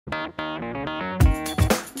My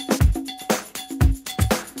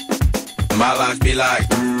life be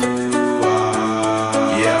like, ooh,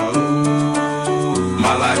 yeah.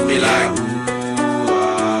 My life be like,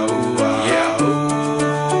 ooh, yeah.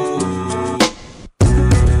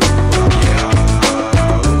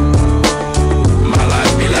 My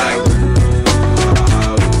life be like,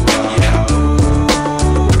 yeah.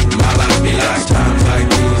 My life be like times like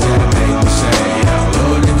these that make me say, yeah.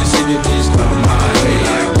 Lord, if the city please come my way,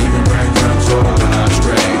 like leaving breadcrumbs or when I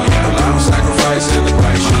stray, yeah. I'm sacrificing the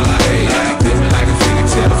price you pay, like living like a figure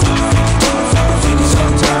tale.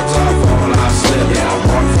 Sometimes I fall, I slip, yeah. I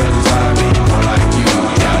walk feathers, I be more like you,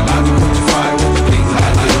 yeah. I'm about to put your fire with the things I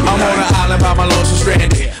do. I'm on an island by my lonesome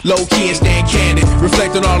stranded, low key and staying candid,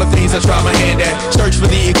 reflect on all the things I try my hand at. Search for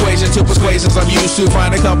the equation to persuasions I'm used to,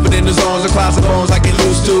 finding comfort in the zones of clouds and bones I get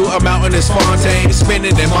loose to. A mountain is Fontaine,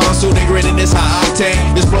 spinning in monsoon and grinning is high octane.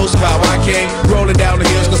 Explosive how I came, rolling down the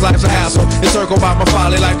hills cause life's a hassle. Encircled by my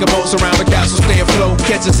folly like a moat around the castle. Stay afloat,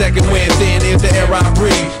 catch a second wind, thin is the air I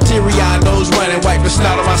breathe. Teary-eyed nose running, wipe the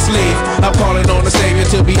snot on my sleeve. I'm calling on the Savior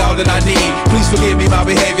to be all that I need. Please forgive me, my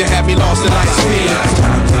behavior had me lost in light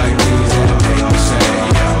speed.